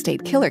Golden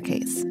State Killer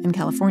case in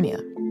California.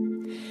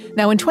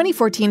 Now, in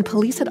 2014,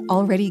 police had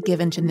already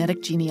given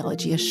genetic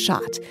genealogy a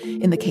shot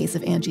in the case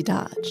of Angie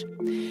Dodge.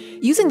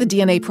 Using the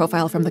DNA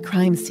profile from the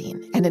crime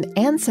scene and an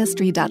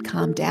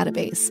Ancestry.com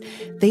database,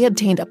 they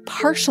obtained a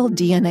partial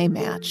DNA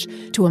match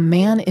to a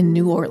man in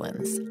New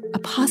Orleans, a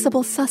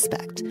possible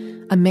suspect,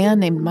 a man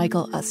named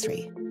Michael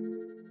Usry.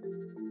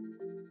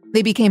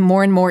 They became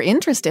more and more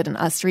interested in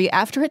Usry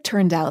after it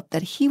turned out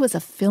that he was a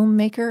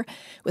filmmaker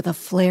with a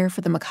flair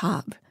for the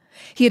macabre.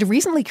 He had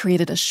recently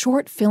created a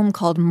short film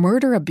called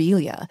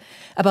Murderabilia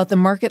about the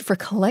market for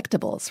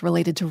collectibles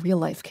related to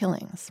real-life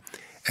killings.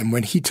 And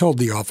when he told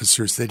the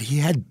officers that he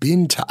had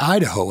been to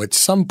Idaho at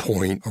some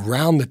point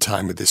around the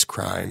time of this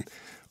crime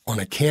on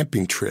a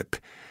camping trip,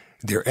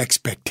 their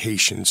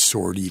expectations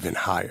soared even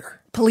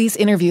higher. Police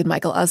interviewed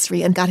Michael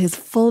Usry and got his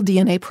full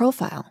DNA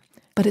profile,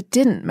 but it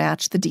didn't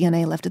match the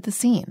DNA left at the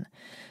scene.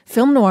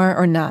 Film noir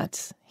or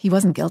not, he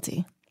wasn't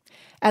guilty.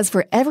 As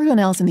for everyone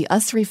else in the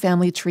Usry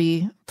family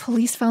tree,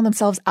 police found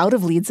themselves out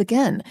of leads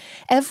again.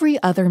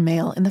 Every other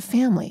male in the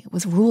family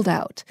was ruled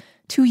out.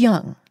 Too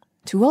young,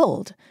 too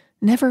old,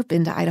 never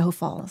been to Idaho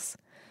Falls.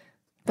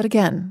 But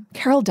again,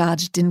 Carol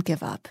Dodge didn't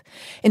give up.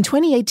 In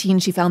 2018,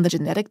 she found the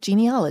genetic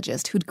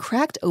genealogist who'd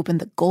cracked open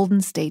the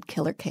Golden State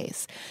Killer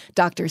case,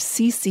 Dr.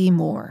 C.C.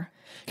 Moore.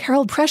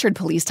 Carol pressured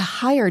police to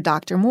hire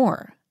Dr.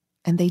 Moore,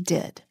 and they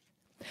did.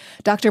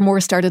 Dr.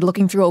 Moore started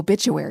looking through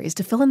obituaries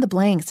to fill in the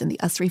blanks in the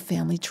Usry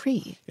family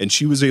tree. And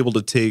she was able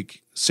to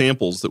take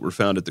samples that were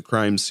found at the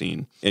crime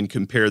scene and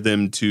compare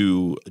them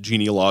to a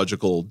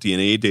genealogical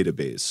DNA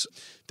database.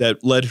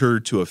 That led her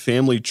to a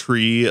family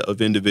tree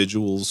of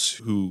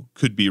individuals who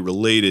could be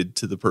related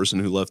to the person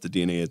who left the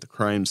DNA at the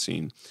crime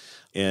scene.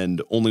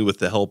 And only with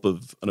the help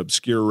of an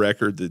obscure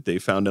record that they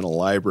found in a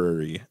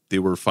library, they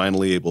were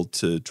finally able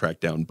to track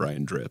down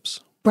Brian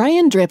Drips.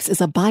 Brian Drips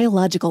is a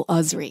biological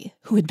Usry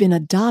who had been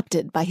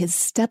adopted by his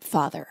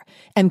stepfather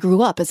and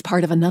grew up as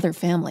part of another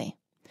family.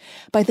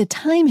 By the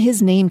time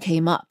his name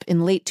came up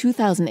in late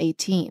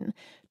 2018,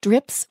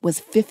 Drips was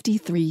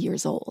 53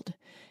 years old.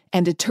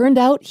 And it turned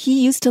out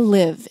he used to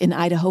live in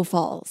Idaho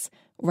Falls,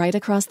 right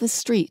across the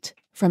street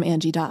from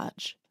Angie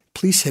Dodge.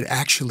 Police had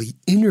actually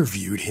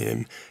interviewed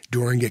him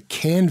during a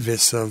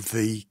canvass of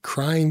the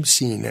crime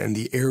scene and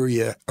the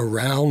area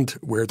around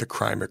where the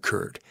crime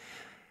occurred.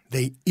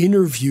 They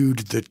interviewed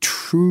the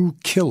true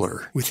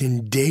killer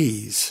within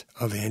days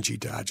of Angie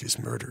Dodge's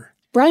murder.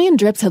 Brian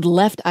Drips had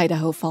left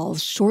Idaho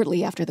Falls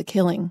shortly after the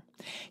killing.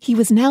 He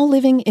was now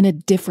living in a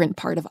different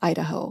part of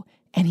Idaho,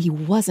 and he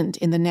wasn't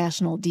in the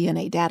national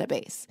DNA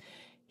database.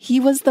 He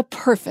was the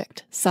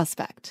perfect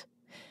suspect.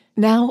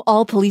 Now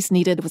all police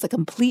needed was a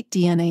complete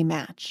DNA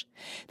match.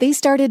 They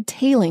started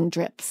tailing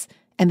Drips,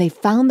 and they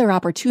found their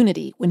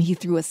opportunity when he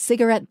threw a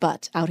cigarette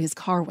butt out his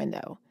car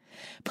window.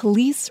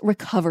 Police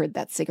recovered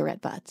that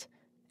cigarette butt,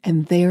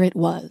 and there it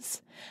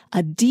was,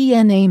 a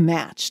DNA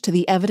match to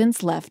the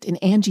evidence left in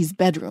Angie's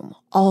bedroom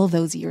all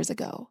those years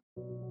ago.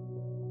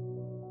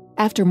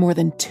 After more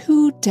than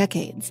 2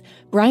 decades,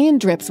 Brian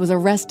Drips was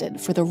arrested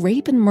for the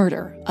rape and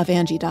murder of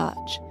Angie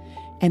Dodge,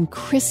 and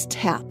Chris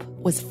Tapp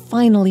was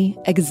finally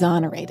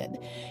exonerated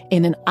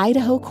in an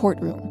Idaho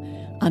courtroom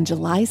on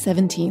July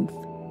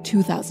 17th,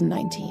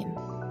 2019.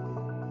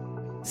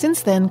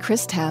 Since then,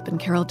 Chris Tapp and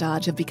Carol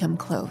Dodge have become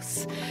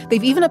close.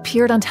 They've even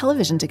appeared on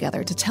television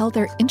together to tell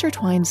their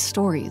intertwined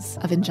stories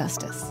of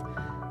injustice.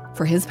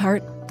 For his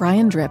part,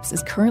 Brian Drips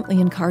is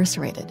currently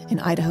incarcerated in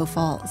Idaho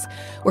Falls,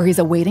 where he's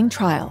awaiting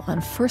trial on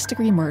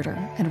first-degree murder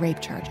and rape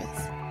charges.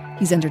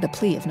 He's entered a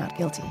plea of not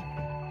guilty.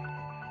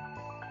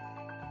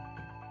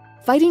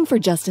 Fighting for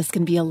justice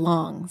can be a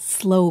long,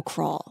 slow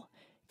crawl.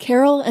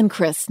 Carol and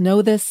Chris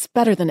know this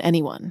better than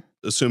anyone.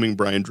 Assuming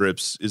Brian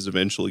Drips is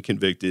eventually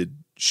convicted,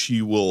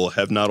 she will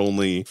have not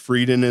only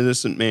freed an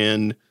innocent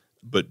man,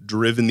 but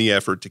driven the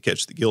effort to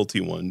catch the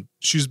guilty one.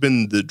 She's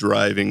been the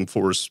driving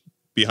force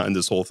behind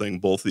this whole thing,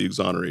 both the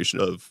exoneration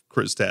of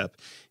Chris Tapp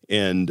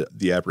and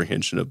the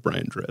apprehension of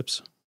Brian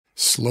Drips.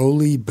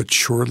 Slowly but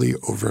surely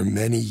over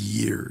many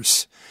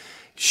years,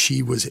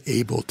 she was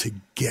able to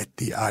get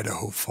the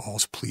Idaho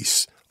Falls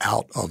police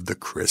out of the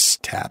Chris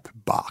Tapp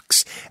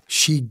box.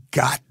 She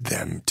got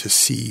them to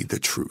see the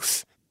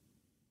truth.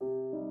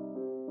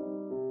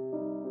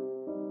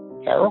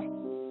 Carol?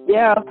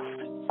 Yeah.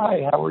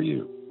 Hi, how are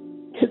you?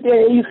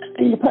 Today,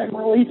 Steve, I'm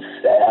really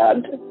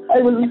sad.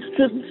 I was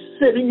just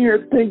sitting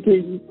here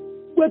thinking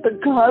what the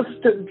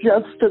cost of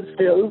justice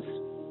is,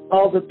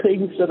 all the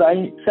things that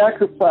I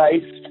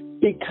sacrificed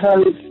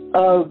because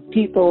of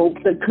people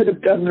that could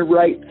have done the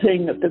right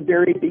thing at the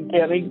very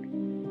beginning.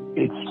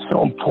 It's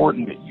so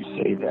important that you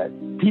say that.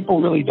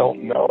 People really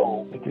don't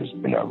know that there's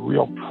been a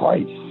real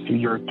price to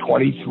your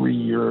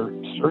 23-year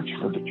search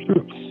for the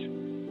truth.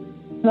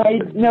 I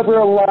never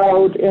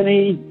allowed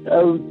any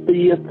of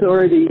the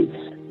authorities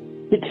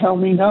to tell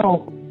me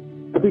no.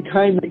 Every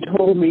time they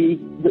told me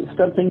that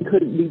something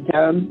couldn't be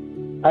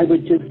done, I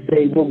would just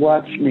say, well,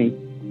 watch me.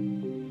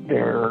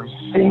 There's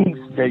things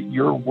that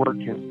your work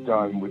has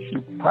done which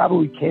you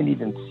probably can't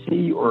even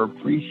see or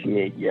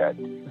appreciate yet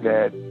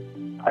that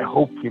I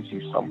hope gives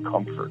you some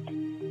comfort.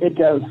 It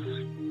does.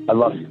 I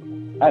love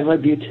you. I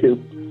love you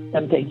too,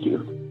 and thank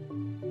you.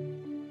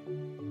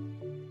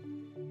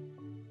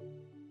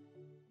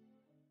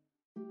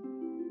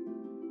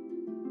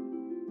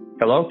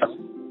 Hello?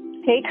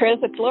 Hey, Chris,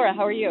 it's Laura.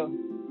 How are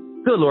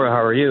you? Good, Laura.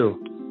 How are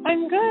you?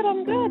 I'm good.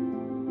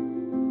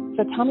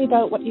 So tell me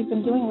about what you've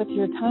been doing with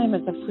your time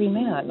as a free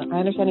man. I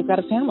understand you've got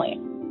a family.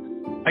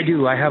 I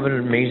do. I have an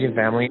amazing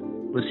family.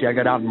 Let's see, I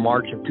got out in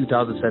March of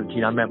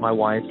 2017. I met my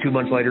wife 2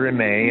 months later in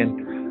May,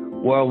 and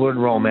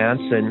whirlwind romance,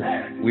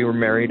 and we were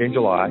married in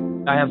July.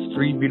 I have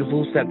 3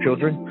 beautiful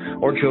stepchildren,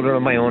 or children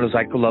of my own, as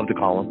I could love to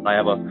call them. I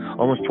have a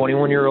almost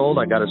 21-year-old,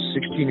 I got a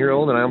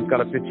 16-year-old, and I've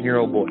got a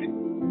 15-year-old boy.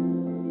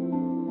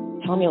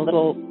 Tell me a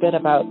little bit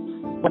about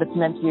what it's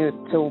meant to you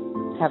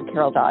to have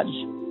Carol Dodge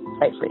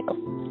fight for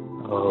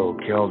you. Oh,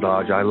 Carol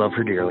Dodge, I love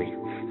her dearly.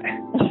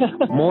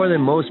 More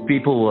than most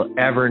people will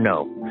ever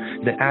know.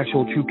 The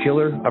actual true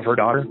killer of her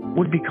daughter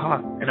would be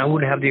caught, and I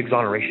wouldn't have the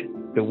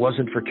exoneration if it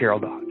wasn't for Carol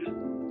Dodge.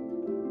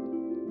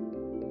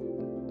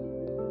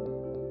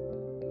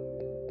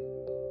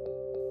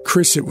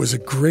 Chris, it was a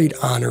great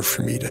honor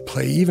for me to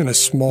play even a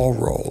small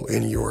role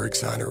in your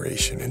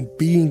exoneration, and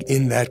being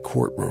in that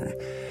courtroom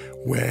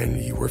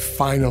when you were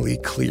finally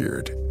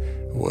cleared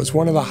was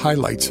one of the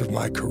highlights of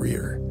my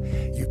career.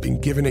 You've been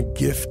given a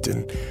gift,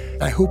 and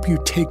I hope you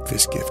take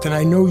this gift, and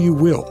I know you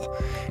will,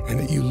 and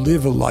that you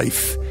live a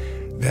life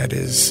that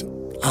is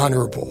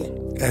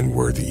honorable and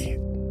worthy.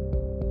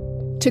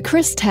 To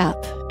Chris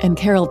Tapp and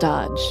Carol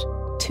Dodge,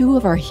 2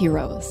 of our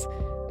heroes,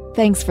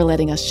 thanks for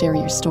letting us share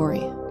your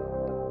story.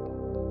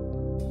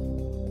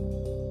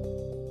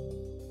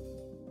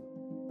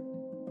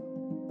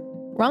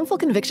 Wrongful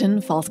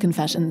Conviction, False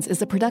Confessions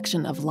is a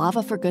production of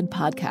Lava for Good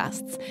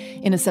podcasts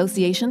in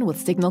association with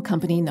Signal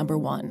Company No.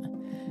 1.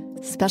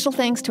 Special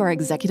thanks to our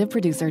executive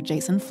producer,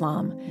 Jason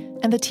Flom,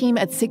 and the team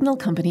at Signal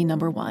Company No.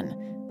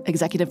 1,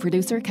 executive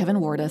producer Kevin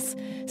Wardus,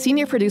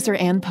 senior producer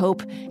Ann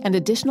Pope, and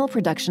additional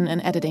production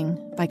and editing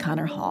by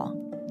Connor Hall.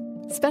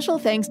 Special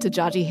thanks to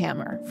Jaji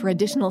Hammer for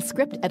additional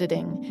script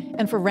editing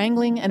and for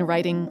wrangling and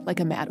writing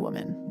like a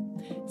madwoman.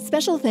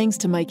 Special thanks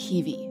to Mike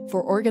Heavey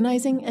for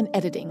organizing and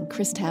editing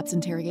Chris Tapp's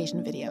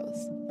interrogation videos.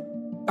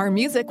 Our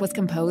music was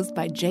composed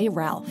by Jay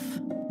Ralph.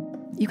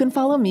 You can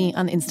follow me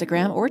on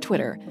Instagram or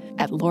Twitter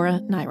at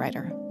Laura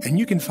Nyrider. And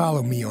you can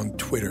follow me on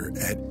Twitter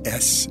at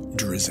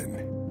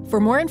 @sdrizen. For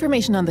more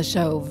information on the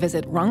show,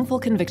 visit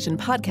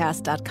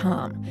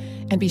wrongfulconvictionpodcast.com.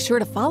 And be sure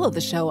to follow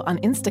the show on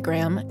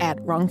Instagram at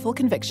Wrongful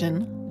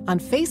Conviction, on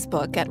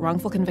Facebook at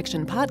Wrongful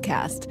Conviction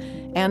Podcast,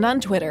 and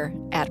on Twitter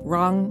at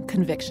Wrong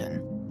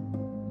Conviction.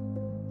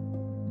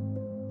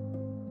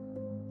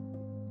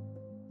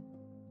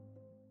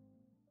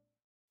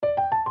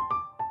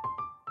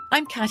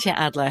 I'm Katya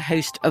Adler,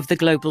 host of The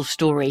Global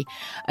Story.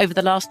 Over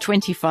the last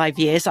 25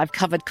 years, I've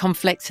covered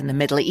conflicts in the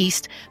Middle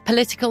East,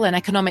 political and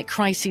economic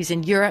crises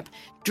in Europe,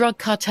 drug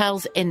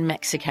cartels in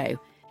Mexico.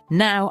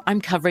 Now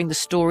I'm covering the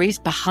stories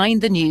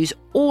behind the news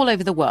all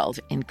over the world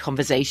in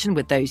conversation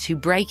with those who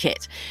break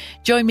it.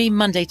 Join me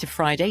Monday to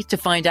Friday to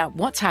find out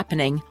what's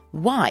happening,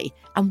 why,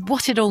 and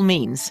what it all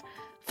means.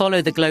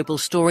 Follow The Global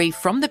Story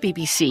from the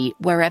BBC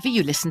wherever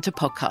you listen to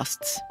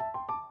podcasts.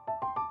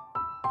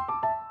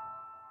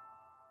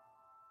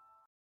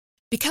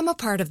 Become a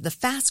part of the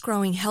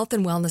fast-growing health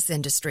and wellness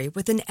industry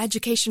with an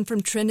education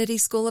from Trinity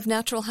School of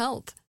Natural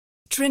Health.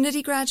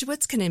 Trinity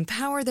graduates can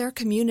empower their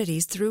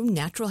communities through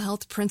natural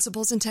health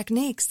principles and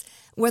techniques,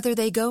 whether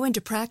they go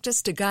into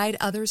practice to guide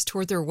others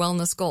toward their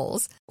wellness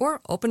goals or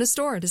open a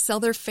store to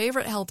sell their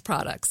favorite health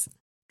products.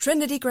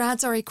 Trinity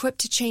grads are equipped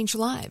to change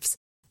lives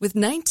with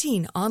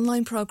 19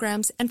 online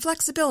programs and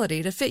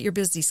flexibility to fit your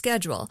busy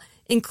schedule,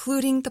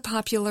 including the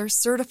popular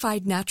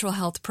Certified Natural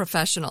Health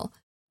Professional.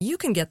 You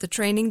can get the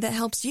training that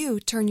helps you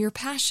turn your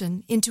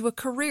passion into a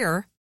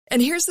career. And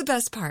here's the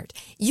best part.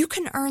 You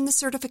can earn the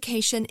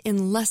certification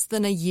in less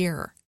than a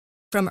year.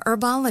 From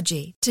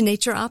herbology to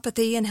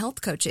naturopathy and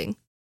health coaching,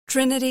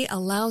 Trinity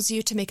allows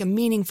you to make a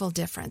meaningful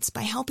difference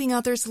by helping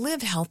others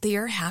live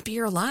healthier,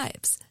 happier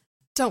lives.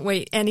 Don't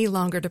wait any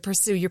longer to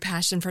pursue your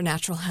passion for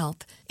natural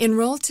health.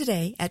 Enroll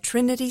today at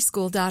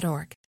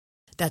trinityschool.org.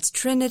 That's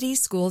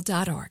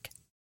trinityschool.org.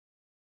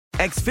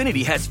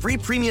 Xfinity has free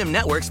premium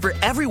networks for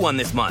everyone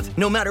this month,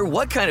 no matter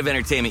what kind of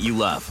entertainment you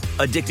love.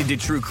 Addicted to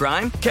true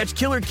crime? Catch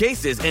killer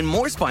cases and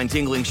more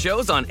spine-tingling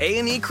shows on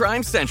A&E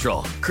Crime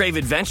Central. Crave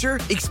adventure?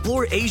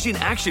 Explore Asian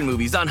action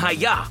movies on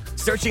Hi-Ya.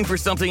 Searching for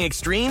something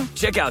extreme?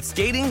 Check out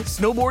skating,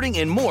 snowboarding,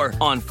 and more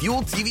on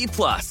Fuel TV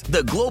Plus,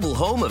 the global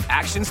home of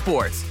action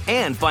sports.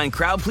 And find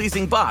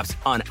crowd-pleasing bops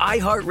on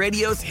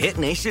iHeartRadio's Hit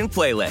Nation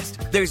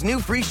playlist. There's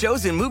new free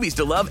shows and movies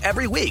to love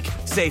every week.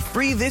 Say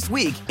free this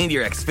week in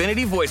your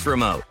Xfinity voice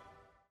remote.